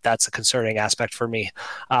 but that's a concerning aspect for me.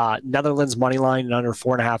 Netherlands money line and under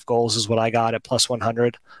 4.5 goals is what I got at plus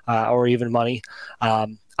 100 or even money.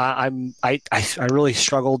 I really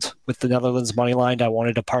struggled with the Netherlands money line. I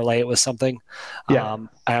wanted to parlay it with something. And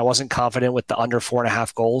I wasn't confident with the under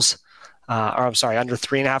 4.5 goals. Under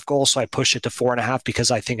 3.5 goals. So I pushed it to 4.5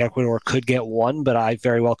 because I think Ecuador could get 1, but I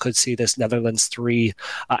very well could see this Netherlands 3,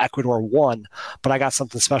 Ecuador 1. But I got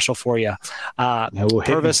something special for you.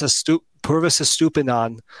 Purvis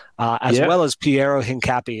Estupiñán, as well as Piero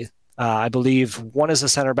Hincapié. I believe one is a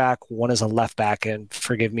center back, one is a left back, and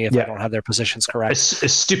forgive me if I don't have their positions correct.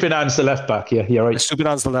 Estupiñán's the left back, yeah, you're right.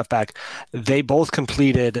 Estupiñán's the left back. They both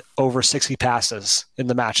completed over 60 passes in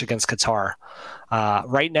the match against Qatar.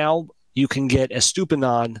 Right now, you can get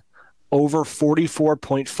Estupiñán over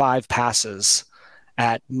 44.5 passes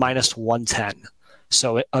at minus 110.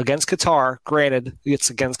 So against Qatar, granted, it's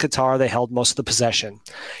against Qatar, they held most of the possession.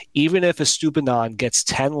 Even if Estupiñán gets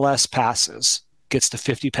 10 less passes, gets to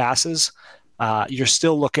 50 passes, you're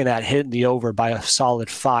still looking at hitting the over by a solid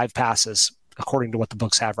 5 passes, according to what the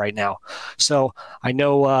books have right now. So I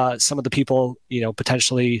know some of the people,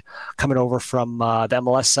 potentially coming over from the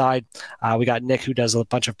MLS side. We got Nick, who does a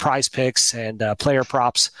bunch of prize picks and player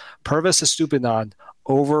props. Purvis Estupiñán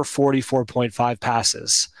over 44.5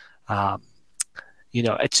 passes.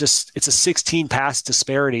 It's a 16 pass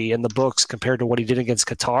disparity in the books compared to what he did against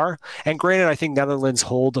Qatar. And granted, I think Netherlands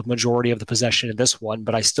hold a majority of the possession in this one,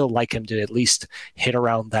 but I still like him to at least hit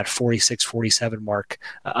around that 46, 47 mark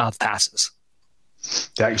of passes.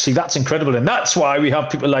 Yeah, you see, that's incredible, and that's why we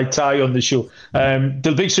have people like Ty on the show.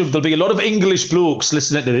 There'll be a lot of English blokes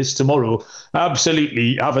listening to this tomorrow,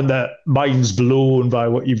 absolutely having their minds blown by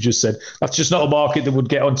what you've just said. That's just not a market that would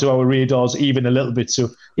get onto our radars even a little bit. So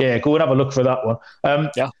yeah, go and have a look for that one.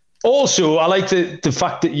 Also, I like the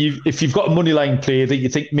fact that if you've got a money line play that you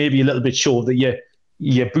think maybe a little bit short, that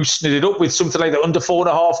you're boosting it up with something like that under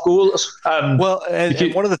 4.5 goals. And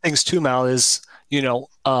one of the things too, Mal, is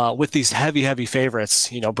with these heavy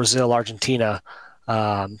favorites, Brazil, Argentina,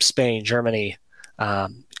 Spain, Germany.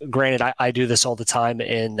 Granted, I do this all the time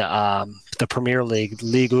in the Premier League,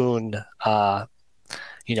 Ligue 1,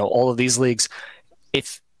 all of these leagues.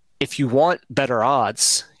 If you want better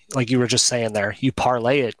odds, like you were just saying there, you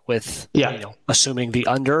parlay it with, assuming the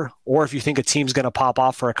under, or if you think a team's going to pop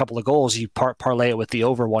off for a couple of goals, you parlay it with the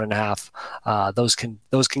over 1.5.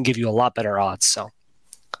 Those can give you a lot better odds. So.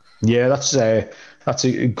 Yeah, that's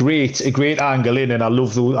a great angle in, and I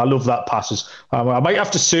love that passes. I might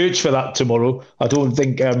have to search for that tomorrow. I don't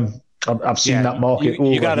think I've seen that market you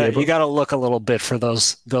over gotta here, you but gotta look a little bit for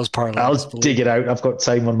those parlays. I'll dig it out. I've got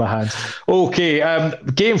time on my hands. Okay,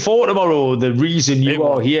 game 4 tomorrow. The reason you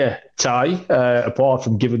are here, Ty, apart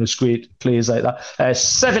from giving us great plays like that,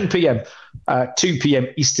 7 p.m., 2 p.m.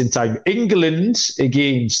 Eastern time. England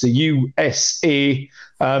against the USA.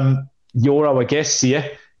 You're our guest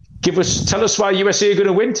here. Tell us why USA are going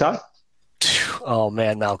to win, Ty. Oh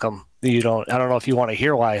man, Malcolm. I don't know if you want to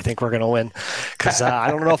hear why I think we're going to win, because I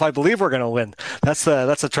don't know if I believe we're going to win. That's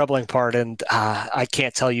a troubling part, and I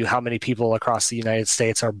can't tell you how many people across the United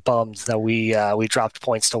States are bummed that we dropped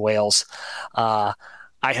points to Wales. I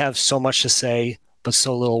have so much to say, but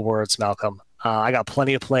so little words, Malcolm. I got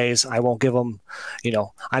plenty of plays. I won't give them.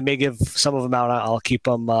 I may give some of them out. I'll keep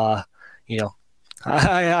them. I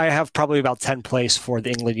have probably about 10 plays for the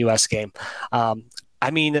England-US game. I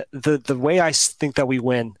mean, the way I think that we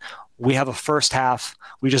win, we have a first half.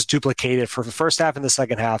 We just duplicated for the first half and the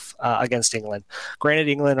second half against England. Granted,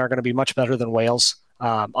 England are going to be much better than Wales,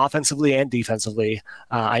 offensively and defensively.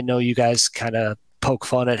 I know you guys kind of poke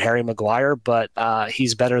fun at Harry Maguire, but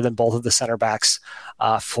he's better than both of the center backs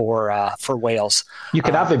for Wales. You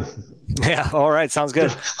can have him. Yeah, all right, sounds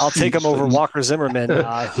good. I'll take him over Walker Zimmerman,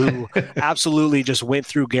 who absolutely just went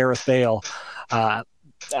through Gareth Bale.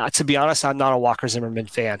 To be honest, I'm not a Walker Zimmerman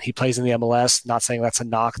fan. He plays in the MLS. Not saying that's a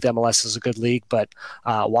knock. The MLS is a good league, but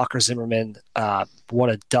Walker Zimmerman, what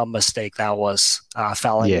a dumb mistake that was,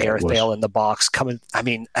 fouling Gareth Bale in the box.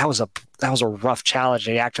 That was a rough challenge.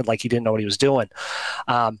 He acted like he didn't know what he was doing.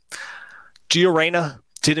 Gio Reyna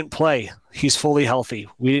didn't play. He's fully healthy.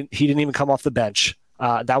 He didn't even come off the bench.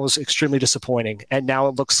 That was extremely disappointing. And now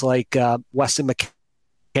it looks like Weston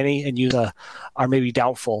McKennie and Yusa are maybe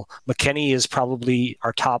doubtful. McKennie is probably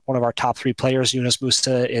one of our top 3 players. Yunus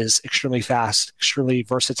Musa is extremely fast, extremely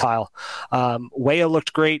versatile. Weah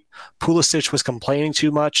looked great. Pulisic was complaining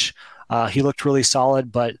too much. He looked really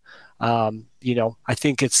solid, but I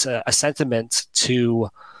think it's a sentiment to,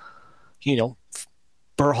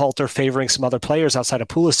 Berhalter favoring some other players outside of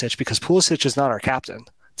Pulisic, because Pulisic is not our captain.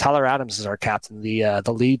 Tyler Adams is our captain, the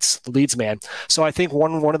leads man. So I think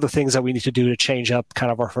one of the things that we need to do to change up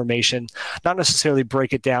kind of our formation, not necessarily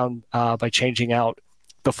break it down by changing out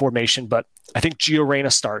the formation, but I think Gio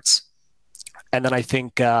Reyna starts. And then I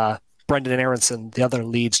think Brendan Aronson, the other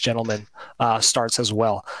Leeds gentleman, starts as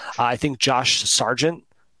well. I think Josh Sargent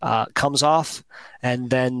comes off,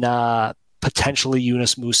 and then potentially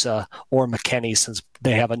Yunus Musa or McKennie, since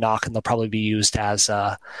they have a knock and they'll probably be used as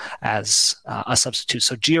a substitute.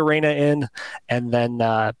 So Gio Reyna in, and then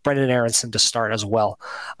Brendan Aronson to start as well.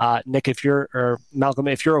 Nick, Malcolm,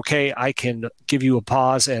 if you're okay, I can give you a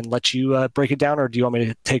pause and let you break it down, or do you want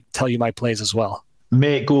me to tell you my plays as well?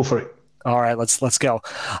 Mate, go for it. All right, let's go.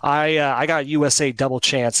 I got USA double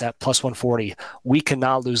chance at plus 140. We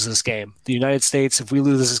cannot lose this game. The United States, if we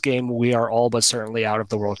lose this game, we are all but certainly out of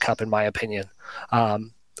the World Cup, in my opinion.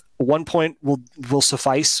 1 point will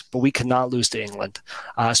suffice, but we cannot lose to England,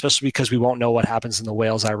 especially because we won't know what happens in the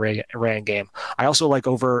Wales-Iran game. I also like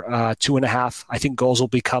over 2.5. I think goals will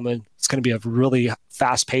be coming. It's going to be a really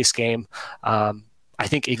fast-paced game. I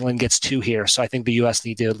think England gets 2 here, so I think the U.S.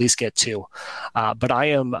 need to at least get 2. But I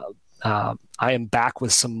am back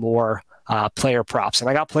with some more player props, and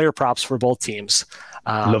I got player props for both teams.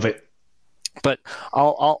 Love it. But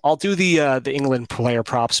I'll do the England player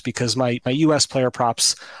props, because my U.S. player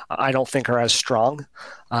props I don't think are as strong.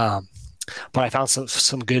 But I found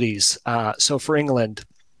some goodies. So for England,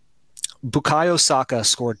 Bukayo Saka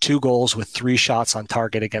scored 2 goals with 3 shots on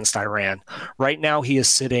target against Iran. Right now, he is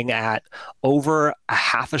sitting at over a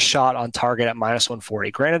half a shot on target at minus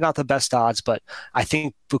 140. Granted, not the best odds, but I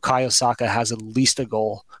think Bukayo Saka has at least a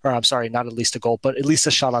goal. Or I'm sorry, not at least a goal, but at least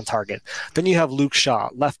a shot on target. Then you have Luke Shaw,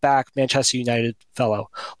 left back, Manchester United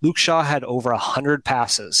fellow. Luke Shaw had over 100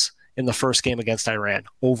 passes in the first game against Iran.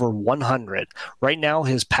 Over 100. Right now,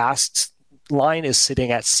 his pass line is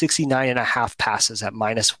sitting at 69.5 passes at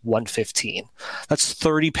minus 115. That's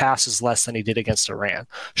 30 passes less than he did against Iran.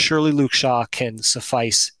 Surely Luke Shaw can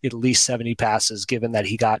suffice at least 70 passes, given that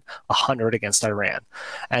he got 100 against Iran.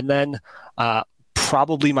 And then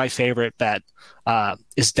probably my favorite bet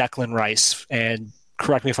is Declan Rice. And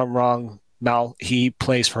correct me if I'm wrong, Mal, he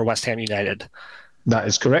plays for West Ham United. That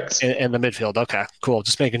is correct. In the midfield. Okay, cool.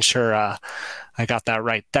 Just making sure I got that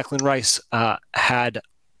right. Declan Rice had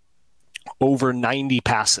over 90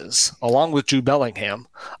 passes, along with Jude Bellingham.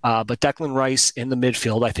 But Declan Rice in the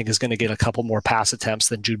midfield, I think, is going to get a couple more pass attempts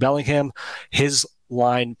than Jude Bellingham. His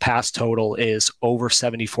line pass total is over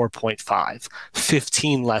 74.5,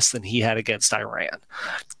 15 less than he had against Iran.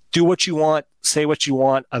 Do what you want, say what you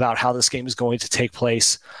want about how this game is going to take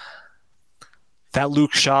place. That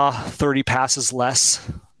Luke Shaw, 30 passes less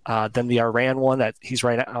than the Iran one, that he's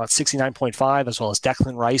right now at 69.5, as well as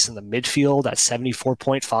Declan Rice in the midfield at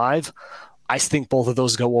 74.5. I think both of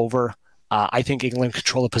those go over. I think England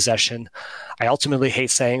control the possession. I ultimately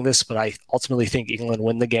hate saying this, but I ultimately think England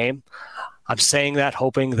win the game. I'm saying that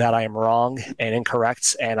hoping that I am wrong and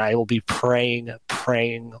incorrect, and I will be praying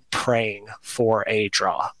for a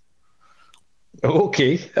draw.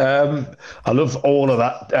 Okay. I love all of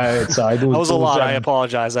that. That was a lot. I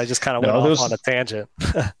apologize. I just kind of went off on a tangent.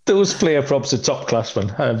 Those player props are top class, man.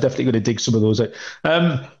 I'm definitely going to dig some of those out.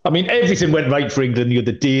 I mean, everything went right for England the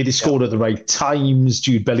other day. They scored at the right times.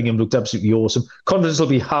 Jude Bellingham looked absolutely awesome. Confidence will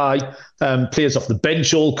be high. Players off the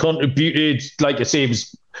bench all contributed. Like I say, it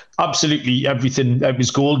was absolutely everything. It was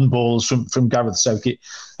golden balls from Gareth Southgate.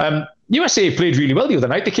 USA played really well the other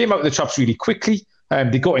night. They came out of the traps really quickly.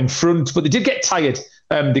 They got in front, but they did get tired.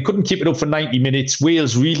 They couldn't keep it up for 90 minutes.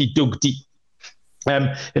 Wales really dug deep.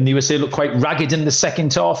 And the USA looked quite ragged in the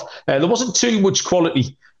second half. There wasn't too much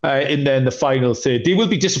quality in there in the final third. They will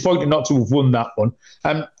be disappointed not to have won that one.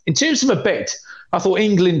 In terms of a bet, I thought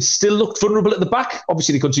England still looked vulnerable at the back.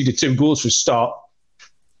 Obviously, they conceded 2 goals for a start.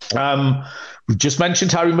 We've just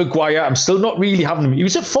mentioned Harry Maguire. I'm still not really having him. He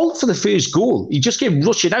was at fault for the first goal. He just came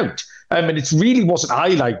rushing out. And it really wasn't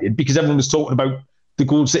highlighted because everyone was talking about the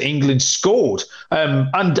goals that England scored.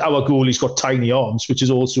 And our goalie's got tiny arms, which is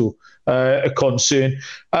also a concern.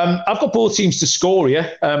 I've got both teams to score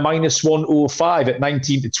here, minus 105 at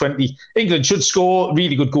 19 to 20. England should score,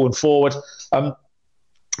 really good going forward.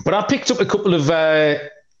 But I picked up a couple of...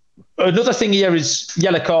 another thing here is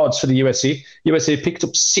yellow cards for the USA. USA picked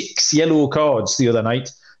up 6 yellow cards the other night.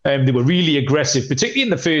 They were really aggressive, particularly in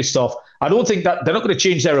the first half. I don't think that they're not going to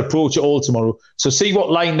change their approach at all tomorrow. So see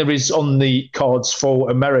what line there is on the cards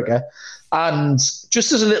for America. And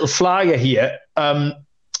just as a little flyer here,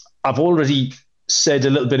 I've already said a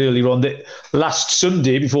little bit earlier on that last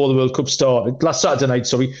Sunday before the World Cup started, last Saturday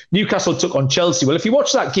night, Newcastle took on Chelsea. Well, if you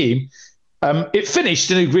watch that game, it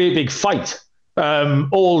finished in a great big fight. There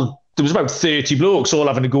was about 30 blokes all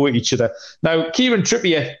having to go at each other. Now, Kieran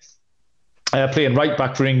Trippier, playing right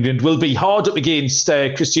back for England, will be hard up against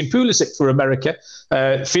Christian Pulisic for America.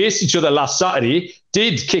 Faced each other last Saturday,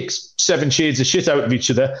 did kick 7 shades of shit out of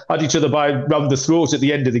each other, had each other by round the throat at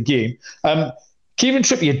the end of the game. Kieran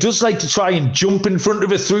Trippier does like to try and jump in front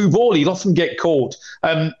of a through ball. He'll often get caught.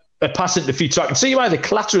 A pass into the feet track. And see you either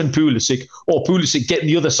clattering Pulisic or Pulisic getting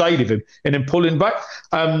the other side of him and then pulling back.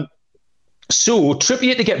 So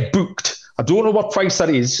Trippier to get booked. I don't know what price that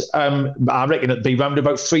is. I reckon it'd be round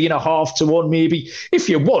about 3.5 to 1, maybe. If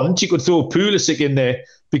you want, you could throw Pulisic in there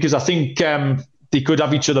because I think they could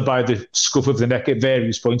have each other by the scruff of the neck at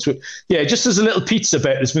various points. But yeah, just as a little pizza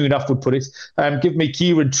bet, as Moonaf would put it, give me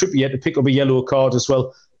Kieran Trippier to pick up a yellow card as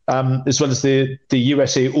well as the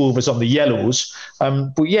USA overs on the yellows.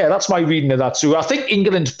 But yeah, that's my reading of that. So I think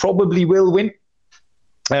England probably will win.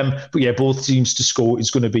 But yeah, both teams to score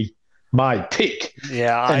is going to be my pick.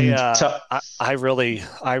 Yeah, I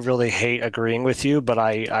really hate agreeing with you, but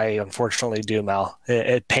I unfortunately do, Mal.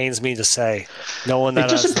 It pains me to say. Knowing that it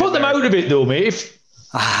doesn't put them out of it, though, mate.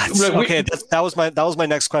 Okay, that was my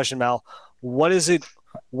next question, Mal. What is it?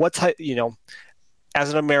 What type?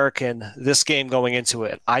 As an American, this game going into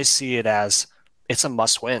it, I see it as it's a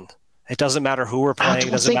must-win. It doesn't matter who we're playing.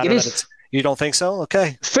 It doesn't matter that it's. You don't think so?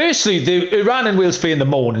 Okay. Firstly, the Iran and Wales play in the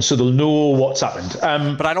morning, so they'll know what's happened.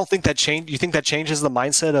 But I don't think that you think that changes the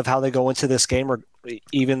mindset of how they go into this game, or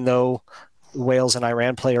even though Wales and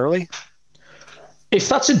Iran play early? If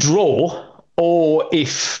that's a draw, or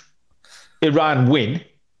if Iran win,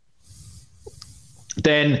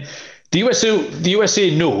 then the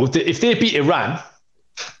USA know that if they beat Iran,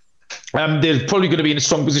 they're probably going to be in a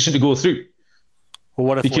strong position to go through. Well,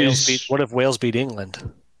 what if Wales beat England?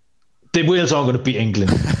 The Wales aren't going to beat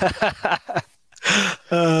England.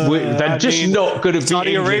 They're just not going to beat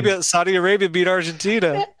England. Saudi Arabia beat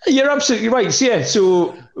Argentina. You're absolutely right. Yeah.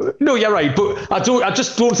 So no, you're right. But I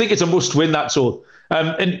just don't think it's a must-win. That's all.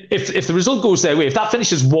 And if the result goes their way, if that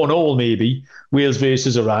finishes 1-1, maybe Wales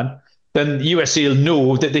versus Iran, then the USA will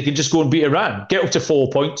know that they can just go and beat Iran, get up to 4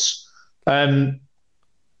 points. Iran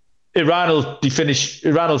will finish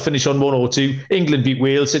on 1 or 2. England beat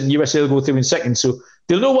Wales, and USA will go through in second. So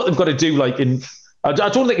they'll know what they've got to do. I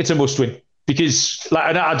don't think it's a must-win because,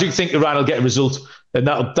 I do think Iran will get a result, and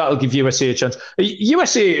that'll give USA a chance.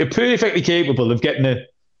 USA are perfectly capable of getting a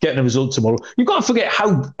result tomorrow. You've got to forget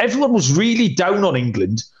how everyone was really down on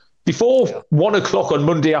England before 1 o'clock on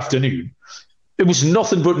Monday afternoon, it was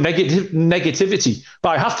nothing but negativity.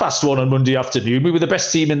 By 1:30 on Monday afternoon, we were the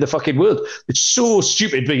best team in the fucking world. It's so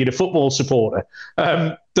stupid being a football supporter.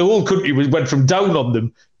 The whole country went from down on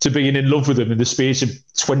them to being in love with them in the space of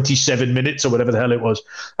 27 minutes or whatever the hell it was.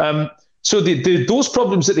 So those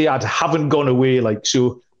problems that they had haven't gone away.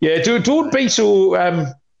 So don't be so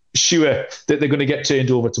sure that they're going to get turned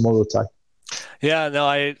over tomorrow, Ty. Yeah, no,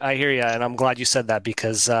 I hear you, and I'm glad you said that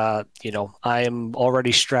because I am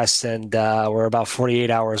already stressed, and we're about 48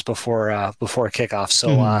 hours before kickoff.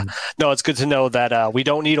 So no, it's good to know that we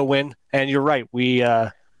don't need a win, and you're right, we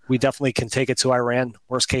definitely can take it to Iran,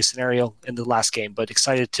 worst case scenario in the last game. But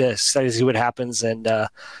excited to see what happens, and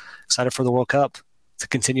excited for the World Cup to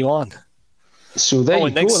continue on. So there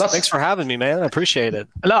you go. Thanks for having me, man. I appreciate it.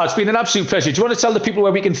 No, it's been an absolute pleasure. Do you want to tell the people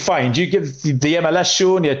where we can find you? Give the MLS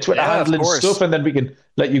show and your Twitter handle and stuff, and then we can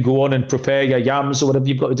let you go on and prepare your yams or whatever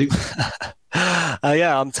you've got to do.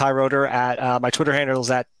 I'm Ty Roeder. At my Twitter handle is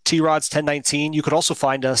at TRods1019. You could also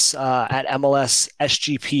find us at MLS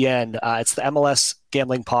SGPN. It's the MLS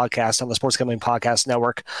Gambling Podcast on the Sports Gambling Podcast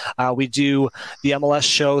Network. We do the MLS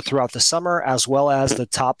show throughout the summer, as well as the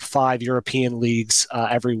top 5 European leagues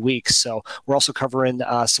every week. So we're also covering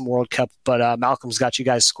some World Cup, but Malcolm's got you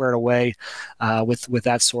guys squared away with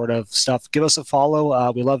that sort of stuff. Give us a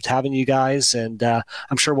follow. We loved having you guys, and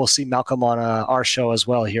I'm sure we'll see Malcolm on our show as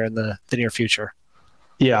well here in the near future.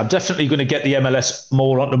 Yeah, I'm definitely going to get the MLS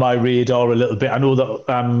more onto my radar a little bit. I know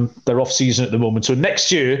that they're off season at the moment. So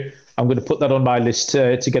next year, I'm going to put that on my list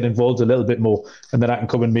to get involved a little bit more. And then I can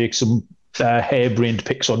come and make some harebrained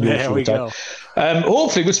picks on your show. There we go.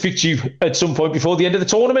 Hopefully, we'll speak to you at some point before the end of the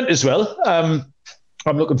tournament as well. I'm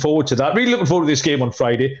looking forward to that. Really looking forward to this game on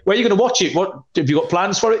Friday. Where are you going to watch it? What have you got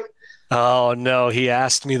plans for it? Oh, no. He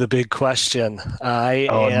asked me the big question.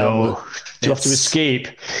 No. Do you have to escape?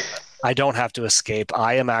 I don't have to escape.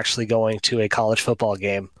 I am actually going to a college football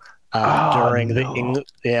game during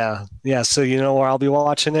the So you know where I'll be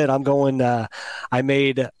watching it. I'm going. I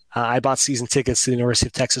bought season tickets to the University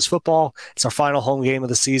of Texas football. It's our final home game of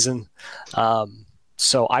the season.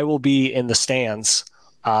 So I will be in the stands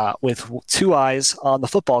with 2 eyes on the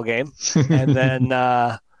football game, and then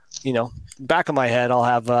back of my head I'll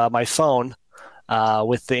have my phone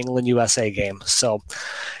with the England USA game. So.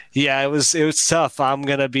 Yeah, it was tough. I'm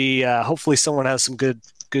gonna be. Hopefully, someone has some good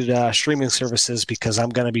streaming services because I'm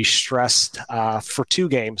gonna be stressed for 2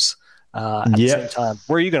 games at the same time.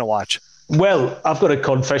 Where are you gonna watch? Well, I've got a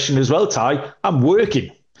confession as well, Ty. I'm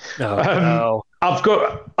working. No. I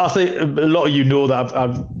think a lot of you know that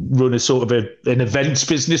I've run a sort of an events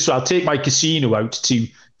business, so I'll take my casino out to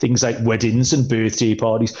things like weddings and birthday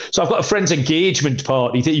parties. So I've got a friend's engagement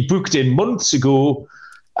party that he booked in months ago,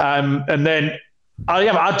 and then.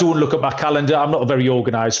 I don't look at my calendar. I'm not a very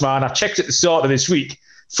organised man. I checked at the start of this week,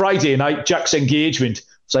 Friday night, Jack's engagement.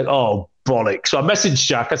 It's like, oh, bollocks. So I messaged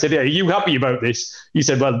Jack. I said, are you happy about this? He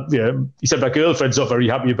said, well, he said, my girlfriend's not very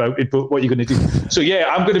happy about it, but what are you going to do? So,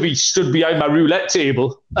 I'm going to be stood behind my roulette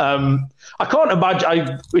table. I can't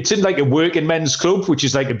imagine. It's in like a working men's club, which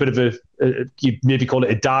is like a bit of you'd maybe call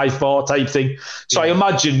it a dive bar type thing. So I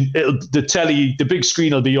imagine the big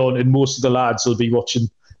screen will be on and most of the lads will be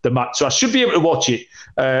watching the match, so I should be able to watch it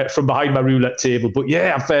from behind my roulette table. But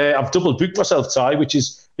I've double booked myself, Ty, which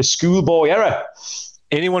is a schoolboy error.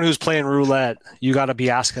 Anyone who's playing roulette, you got to be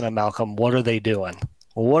asking them, Malcolm, what are they doing?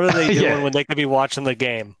 What are they doing when they could be watching the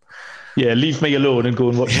game? Yeah, leave me alone and go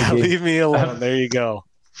and watch the game. Leave me alone. There you go.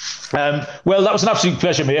 Well, that was an absolute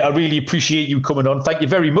pleasure, mate. I really appreciate you coming on. Thank you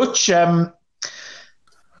very much.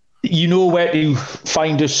 You know where to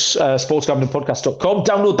find us, sportsgamblingpodcast.com.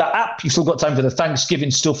 Download that app. You've still got time for the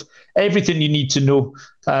Thanksgiving stuff. Everything you need to know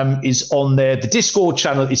is on there. The Discord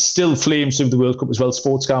channel is still flames through the World Cup as well,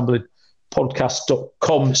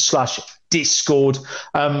 sportsgamblingpodcast.com/Discord.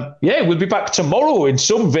 We'll be back tomorrow in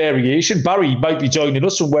some variation. Barry might be joining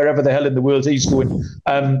us from wherever the hell in the world he's going.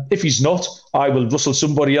 If he's not, I will rustle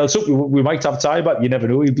somebody else up. We might have Ty, but you never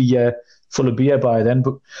know. He'll be full of beer by then.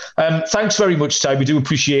 But thanks very much, Ty. We do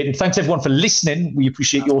appreciate it. Thanks everyone for listening. We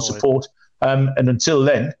appreciate your support. And until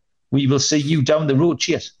then, we will see you down the road.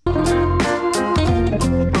 Cheers.